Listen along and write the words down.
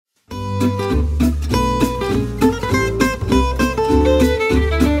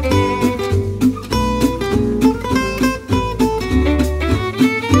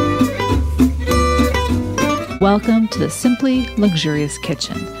Welcome to the Simply Luxurious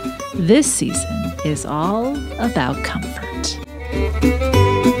Kitchen. This season is all about comfort.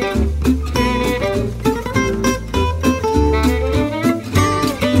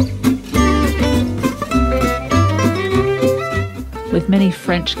 With many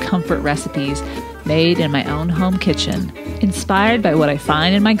French comfort recipes made in my own home kitchen, inspired by what I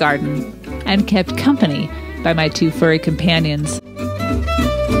find in my garden, and kept company by my two furry companions.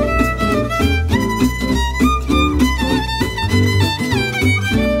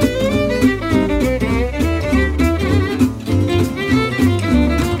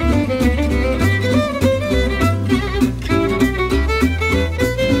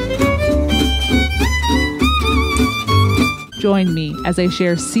 Join me as I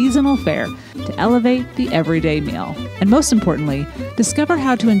share seasonal fare to elevate the everyday meal. And most importantly, discover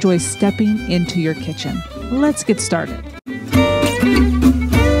how to enjoy stepping into your kitchen. Let's get started.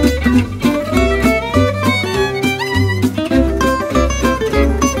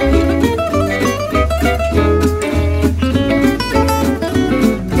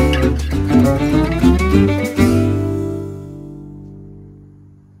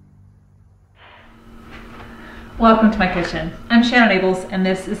 Welcome to my kitchen. I'm Shannon Abels, and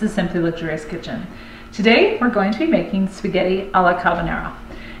this is the Simply Luxurious Kitchen. Today we're going to be making spaghetti alla carbonara.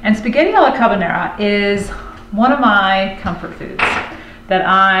 And spaghetti alla carbonara is one of my comfort foods that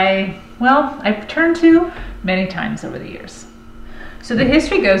I've turned to many times over the years. So the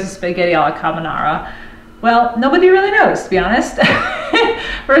history goes of spaghetti alla carbonara. Well, nobody really knows, to be honest.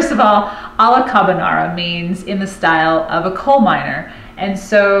 First of all, alla carbonara means in the style of a coal miner. And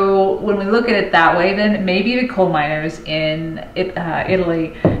so when we look at it that way, then maybe the coal miners in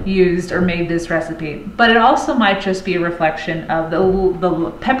Italy used or made this recipe. But it also might just be a reflection of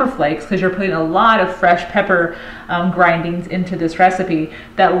the pepper flakes, because you're putting a lot of fresh pepper grindings into this recipe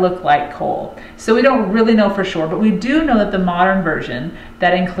that look like coal. So we don't really know for sure, but we do know that the modern version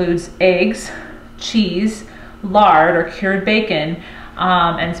that includes eggs, cheese, lard or cured bacon,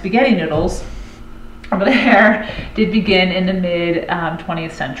 and spaghetti noodles over there did begin in the mid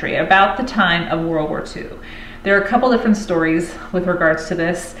 20th century, about the time of World War II. There are a couple different stories with regards to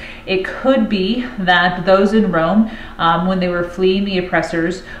this. It could be that those in Rome, when they were fleeing the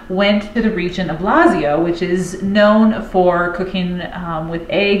oppressors, went to the region of Lazio, which is known for cooking with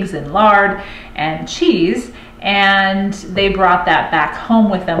eggs and lard and cheese, and they brought that back home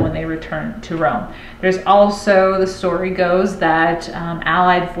with them when they returned to Rome. There's also, the story goes, that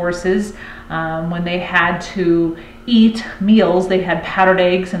Allied forces, when they had to eat meals, they had powdered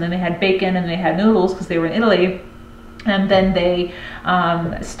eggs, and then they had bacon, and they had noodles because they were in Italy. And then they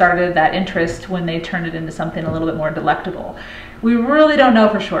started that interest when they turned it into something a little bit more delectable. We really don't know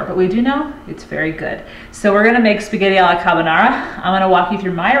for sure, but we do know it's very good. So we're gonna make spaghetti alla carbonara. I'm gonna walk you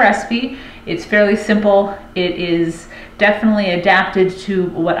through my recipe. It's fairly simple. It is definitely adapted to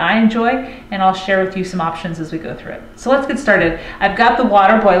what I enjoy, and I'll share with you some options as we go through it. So let's get started. I've got the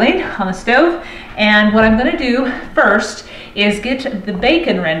water boiling on the stove, and what I'm gonna do first is get the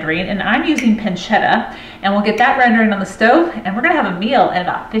bacon rendering, and I'm using pancetta, and we'll get that rendering on the stove, and we're gonna have a meal in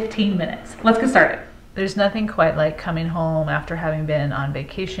about 15 minutes. Let's get started. There's nothing quite like coming home after having been on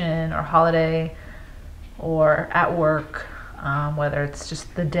vacation or holiday or at work, whether it's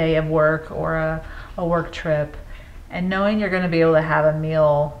just the day of work or a work trip, and knowing you're going to be able to have a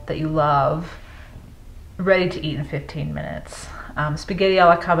meal that you love ready to eat in 15 minutes. Spaghetti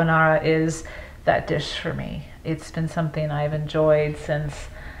alla carbonara is that dish for me. It's been something I've enjoyed since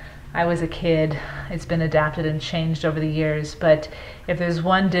I was a kid. It's been adapted and changed over the years, but if there's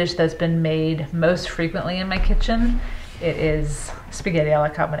one dish that's been made most frequently in my kitchen, it is spaghetti alla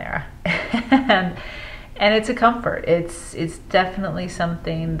carbonara. And it's a comfort. It's definitely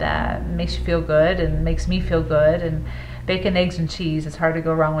something that makes you feel good and makes me feel good. And bacon, eggs, and cheese, it's hard to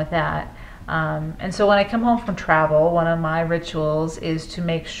go wrong with that. And so when I come home from travel, one of my rituals is to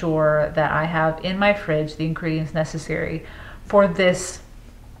make sure that I have in my fridge the ingredients necessary for this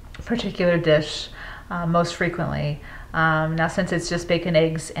particular dish most frequently. Now, since it's just bacon,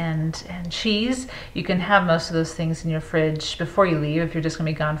 eggs, and cheese, you can have most of those things in your fridge before you leave if you're just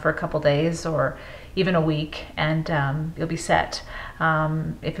going to be gone for a couple days or even a week, and you'll be set.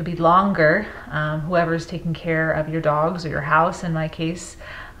 If it'll be longer, whoever's taking care of your dogs or your house, in my case,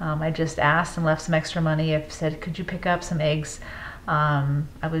 I just asked and left some extra money. I've said, could you pick up some eggs? I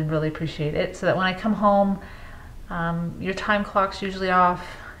would really appreciate it, so that when I come home, your time clock's usually off.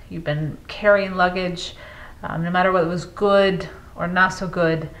 You've been carrying luggage. No matter whether it was good or not so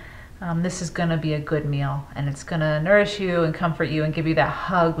good, this is gonna be a good meal, and it's gonna nourish you and comfort you and give you that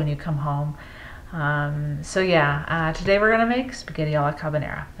hug when you come home. So yeah, today we're gonna make spaghetti alla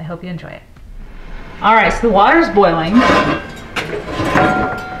carbonara. I hope you enjoy it. All right, so the water's boiling.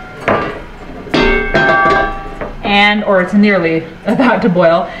 Or it's nearly about to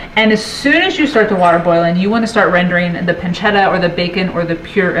boil. And as soon as you start the water boiling, you want to start rendering the pancetta or the bacon or the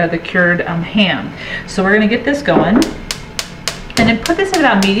cured ham. So we're gonna get this going. And then put this at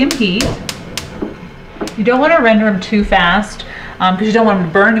about medium heat. You don't want to render them too fast because you don't want them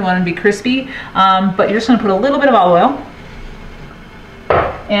to burn, you want them to be crispy. But you're just going to put a little bit of olive oil.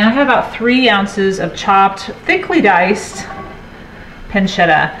 And I have about 3 ounces of chopped, thickly diced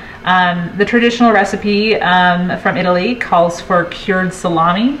pancetta. The traditional recipe from Italy calls for cured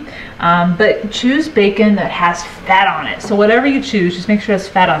salami, but choose bacon that has fat on it. So whatever you choose, just make sure it has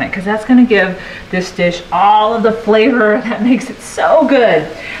fat on it, because that's going to give this dish all of the flavor that makes it so good.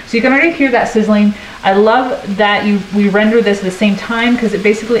 So you can already hear that sizzling. I love that we render this at the same time, because it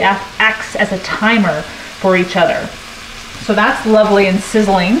basically acts as a timer for each other. So that's lovely and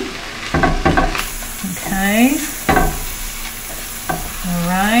sizzling. Okay.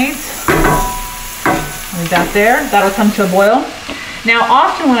 Right, we got there. That'll come to a boil. Now,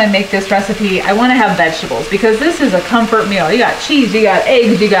 often when I make this recipe, I want to have vegetables because this is a comfort meal. You got cheese, you got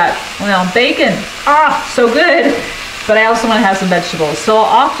eggs, you got, well, bacon. Ah, so good. But I also want to have some vegetables. So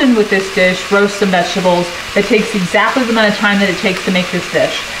I'll often with this dish roast some vegetables. That takes exactly the amount of time that it takes to make this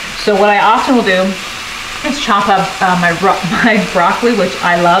dish. So what I often will do is chop up my broccoli, which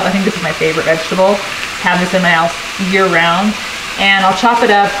I love. I think this is my favorite vegetable. Have this in my house year round. And I'll chop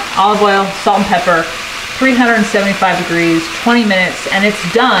it up, olive oil, salt and pepper, 375 degrees, 20 minutes, and it's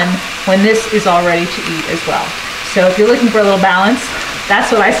done when this is all ready to eat as well. So if you're looking for a little balance,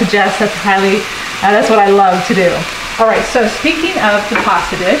 that's what I suggest. That's what I love to do. All right, so speaking of the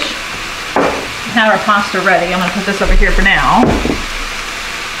pasta dish, we have our pasta ready. I'm gonna put this over here for now.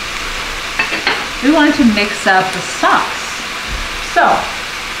 We want to mix up the sauce. So,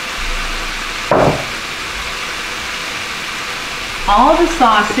 all the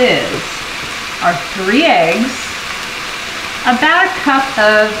sauce are 3 eggs, about a cup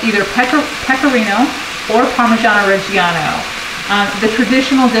of either pecorino or Parmigiano Reggiano. The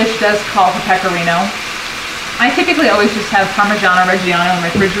traditional dish does call for pecorino. I typically always just have Parmigiano Reggiano in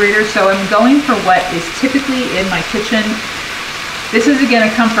my refrigerator, so I'm going for what is typically in my kitchen. This is again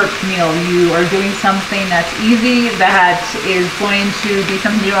a comfort meal. You are doing something that's easy, that is going to be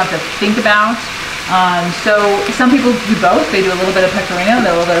something you don't have to think about. So some people do both. They do a little bit of pecorino and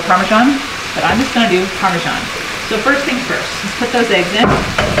a little bit of Parmesan, but I'm just going to do Parmesan. So first things first, let's put those eggs in.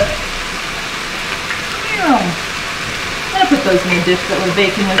 I'm going to put those in the dish that the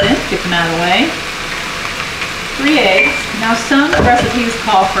bacon was in, get them out of the way. 3 eggs. Now some recipes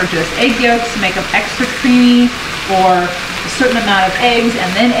call for just egg yolks to make them extra creamy, or a certain amount of eggs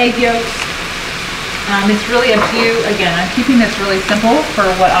and then egg yolks. It's really up to you. Again, I'm keeping this really simple for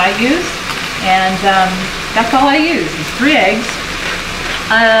what I use. And that's all I use is 3 eggs,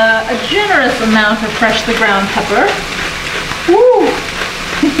 a generous amount of freshly ground pepper. Woo!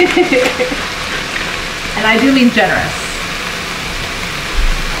 And I do mean generous.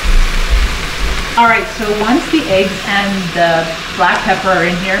 All right, so once the eggs and the black pepper are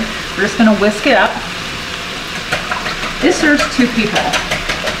in here, we're just gonna whisk it up. This serves 2 people.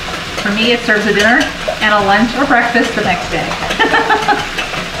 For me, it serves a dinner and a lunch or breakfast the next day.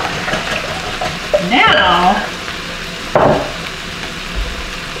 Now,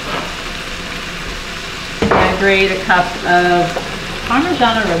 I grate a cup of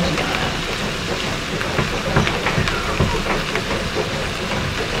Parmigiano Reggiano.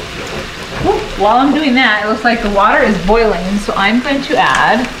 While I'm doing that, it looks like the water is boiling, so I'm going to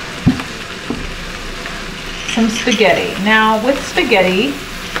add some spaghetti. Now, with spaghetti,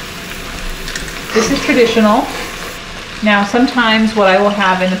 this is traditional. Now, sometimes what I will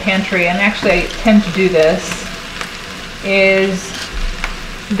have in the pantry, and actually I tend to do this, is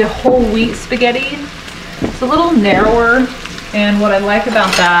the whole wheat spaghetti. It's a little narrower, and what I like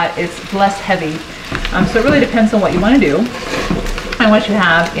about that is less heavy. So it really depends on what you want to do and what you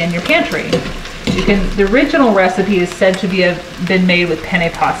have in your pantry. The original recipe is said to have been made with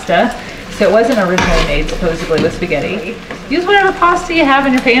penne pasta, so it wasn't originally made supposedly with spaghetti. Use whatever pasta you have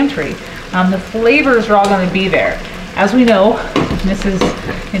in your pantry. The flavors are all going to be there. As we know, this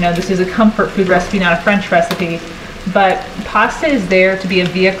is a comfort food recipe, not a French recipe, but pasta is there to be a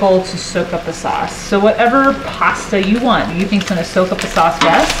vehicle to soak up the sauce. So whatever pasta you want, you think is going to soak up the sauce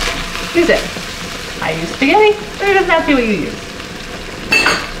best, use it. I use spaghetti, but it doesn't have to be what you use.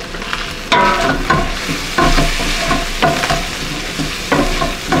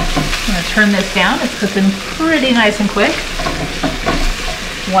 turn this down. It's cooking pretty nice and quick.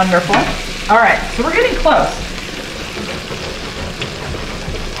 Wonderful. All right, so we're getting close.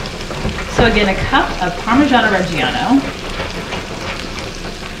 So again, a cup of Parmigiano Reggiano.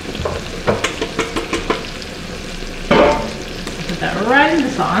 Put that right in the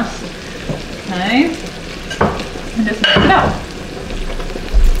sauce. Okay. And just mix it up.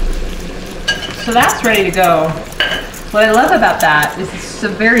 So that's ready to go. What I love about that is it's a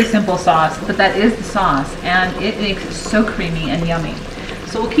very simple sauce, but that is the sauce, and it makes it so creamy and yummy.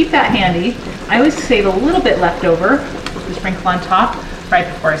 So we'll keep that handy. I always save a little bit left over to sprinkle on top right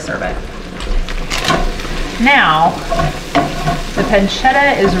before I serve it. Now, the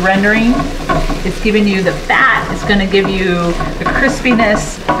pancetta is rendering. It's giving you the fat. It's going to give you the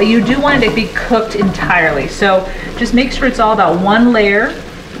crispiness, but you do want it to be cooked entirely. So just make sure it's all about one layer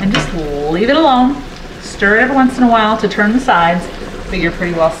and just leave it alone. Stir it every once in a while to turn the sides, but you're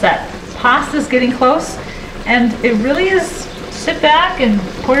pretty well set. Pasta's getting close, and it really is sit back and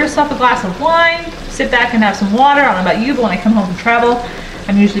pour yourself a glass of wine, sit back and have some water. I don't know about you, but when I come home from travel,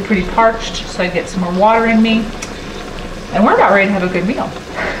 I'm usually pretty parched, so I get some more water in me. And we're about ready to have a good meal.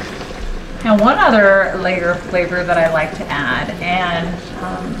 Now, one other layer of flavor that I like to add, and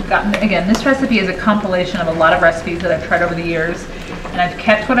again, this recipe is a compilation of a lot of recipes that I've tried over the years, and I've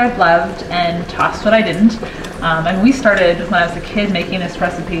kept what I've loved and tossed what I didn't. And we started when I was a kid making this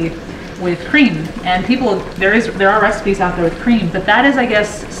recipe with cream, and there are recipes out there with cream, but that is, I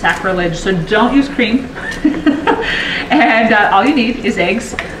guess, sacrilege, so don't use cream. And all you need is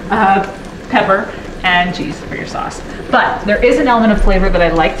eggs, pepper, and cheese for your sauce. But there is an element of flavor that I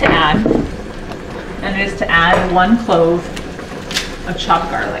like to add, and it is to add 1 clove of chopped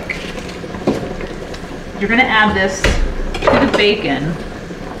garlic. You're going to add this to the bacon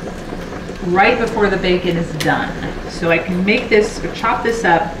right before the bacon is done. So I can make this or chop this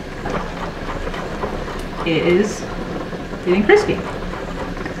up. It is getting crispy.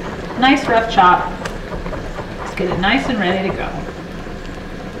 Nice rough chop. Let's get it nice and ready to go.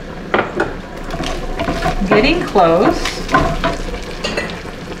 Getting close.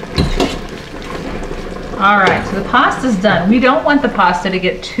 All right, so the pasta's done. We don't want the pasta to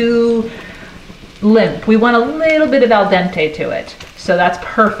get too limp. We want a little bit of al dente to it. So that's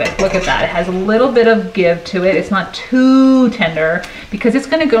perfect. Look at that. It has a little bit of give to it. It's not too tender because it's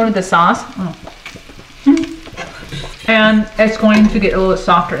going to go into the sauce. And it's going to get a little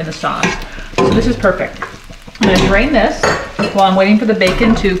softer in the sauce. So this is perfect. I'm going to drain this while I'm waiting for the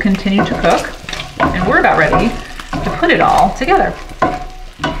bacon to continue to cook. And we're about ready to put it all together.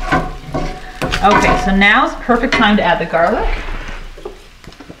 Okay, so now's the perfect time to add the garlic.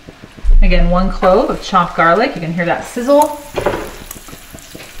 Again, 1 clove of chopped garlic. You can hear that sizzle.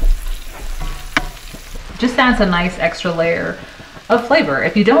 Just adds a nice extra layer of flavor.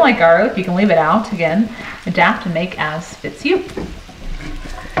 If you don't like garlic, you can leave it out. Again, adapt and make as fits you.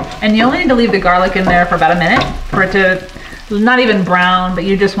 And you only need to leave the garlic in there for about a minute for it to not even brown, but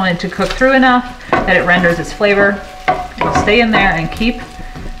you just want it to cook through enough that it renders its flavor. It'll stay in there and keep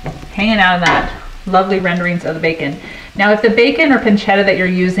hanging out of that lovely renderings of the bacon. Now, if the bacon or pancetta that you're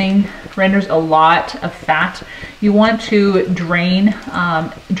using renders a lot of fat, you want to drain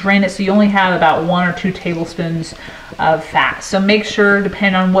it so you only have about 1 or 2 tablespoons of fat. So make sure,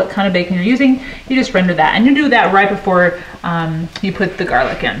 depending on what kind of bacon you're using, you just render that. And you do that right before you put the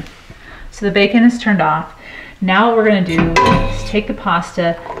garlic in. So the bacon is turned off. Now what we're going to do is take the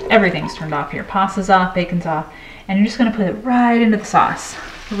pasta, everything's turned off here, pasta's off, bacon's off, and you're just going to put it right into the sauce.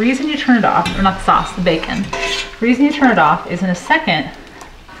 The reason you turn it off, or not the sauce, the bacon, the reason you turn it off is in a second,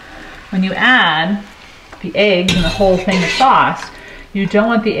 when you add the eggs and the whole thing of sauce, you don't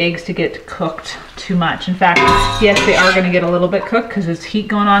want the eggs to get cooked too much. In fact, yes, they are going to get a little bit cooked because there's heat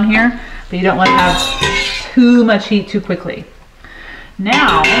going on here, but you don't want to have too much heat too quickly.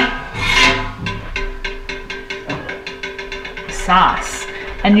 Now, sauce.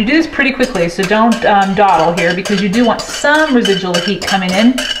 And you do this pretty quickly, so don't dawdle here because you do want some residual heat coming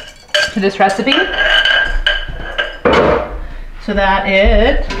in to this recipe. So that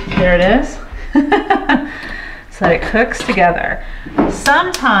there it is. So that it cooks together.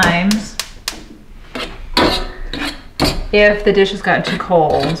 Sometimes, if the dish has gotten too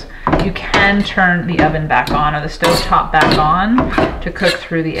cold, you can turn the oven back on or the stove top back on to cook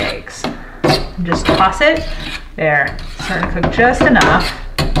through the eggs. Just toss it. There, starting to cook just enough.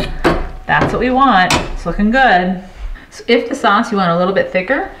 That's what we want. It's looking good. So if the sauce you want a little bit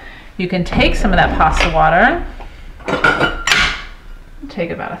thicker, you can take some of that pasta water, take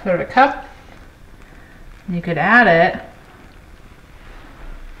about 1/3 cup, and you could add it.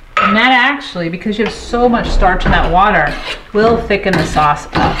 And that actually, because you have so much starch in that water, will thicken the sauce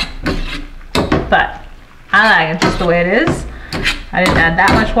up. but I like it just the way it is. I didn't add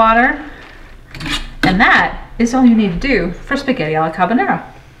that much water. And that is all you need to do for spaghetti alla carbonara.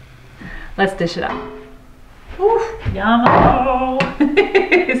 Let's dish it up. Ooh, yum.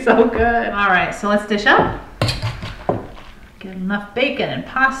 So good. All right, so let's dish up. Get enough bacon and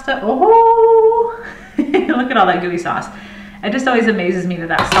pasta. Oh, look at all that gooey sauce. It just always amazes me that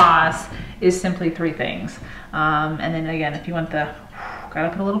that sauce is simply 3 things. And then again, if you want the, gotta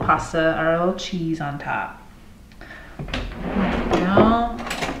put a little pasta or a little cheese on top. There we go.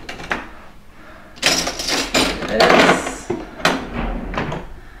 This.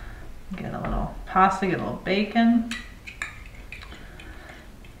 Get a little pasta, get a little bacon.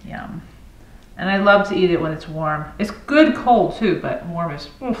 Yum. And I love to eat it when it's warm. It's good cold too, but warm is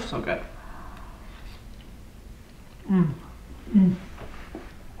so good.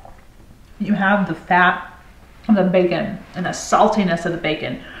 You have the fat of the bacon and the saltiness of the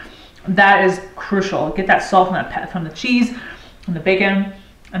bacon. That is crucial. Get that salt from the cheese and the bacon,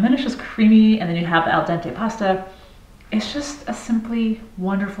 and then it's just creamy, and then you have the al dente pasta. It's just a simply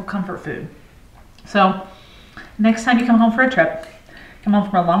wonderful comfort food. So next time you come home for a trip, come home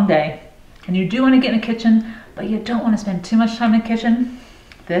from a long day, and you do want to get in the kitchen, but you don't want to spend too much time in the kitchen,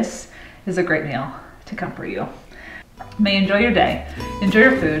 this is a great meal to comfort you. You may enjoy your day, enjoy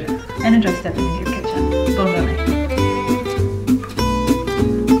your food, and enjoy stepping into your kitchen. Bon volley.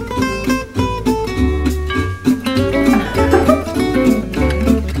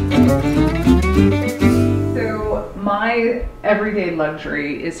 So my everyday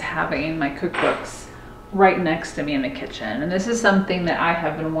luxury is having my cookbooks right next to me in the kitchen. And this is something that I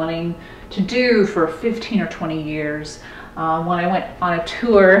have been wanting to do for 15 or 20 years. When I went on a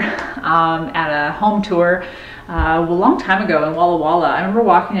tour, at a home tour, a long time ago in Walla Walla, I remember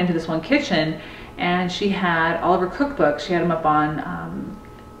walking into this one kitchen and she had all of her cookbooks. She had them up on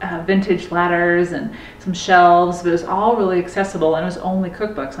vintage ladders and some shelves, but it was all really accessible and it was only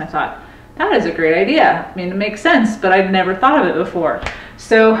cookbooks. And I thought, that is a great idea. I mean, it makes sense, but I'd never thought of it before.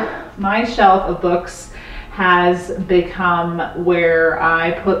 So my shelf of books has become where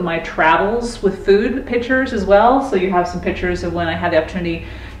I put my travels with food pictures as well. So you have some pictures of when I had the opportunity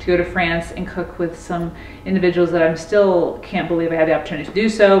to go to France and cook with some individuals that I still can't believe I had the opportunity to do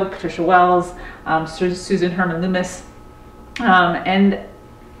so. Patricia Wells, Susan Herman Loomis. And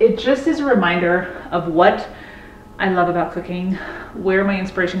it just is a reminder of what I love about cooking, where my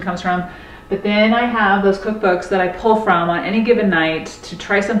inspiration comes from. But then I have those cookbooks that I pull from on any given night to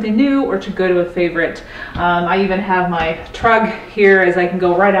try something new or to go to a favorite. I even have my trug here, as I can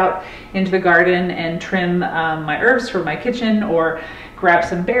go right out into the garden and trim my herbs for my kitchen, or grab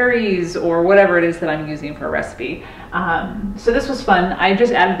some berries or whatever it is that I'm using for a recipe. So this was fun. I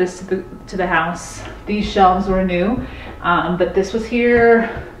just added this to the house. These shelves were new, but this was here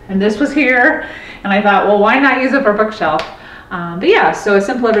and this was here. And I thought, well, why not use it for a bookshelf? But yeah, so a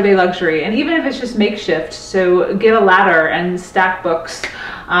simple everyday luxury, and even if it's just makeshift, so get a ladder and stack books.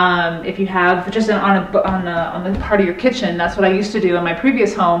 If you have just on the part of your kitchen, that's what I used to do in my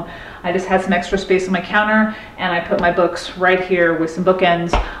previous home. I just had some extra space on my counter, and I put my books right here with some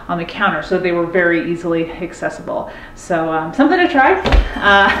bookends on the counter, so they were very easily accessible. So something to try.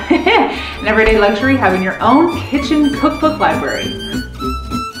 An everyday luxury, having your own kitchen cookbook library.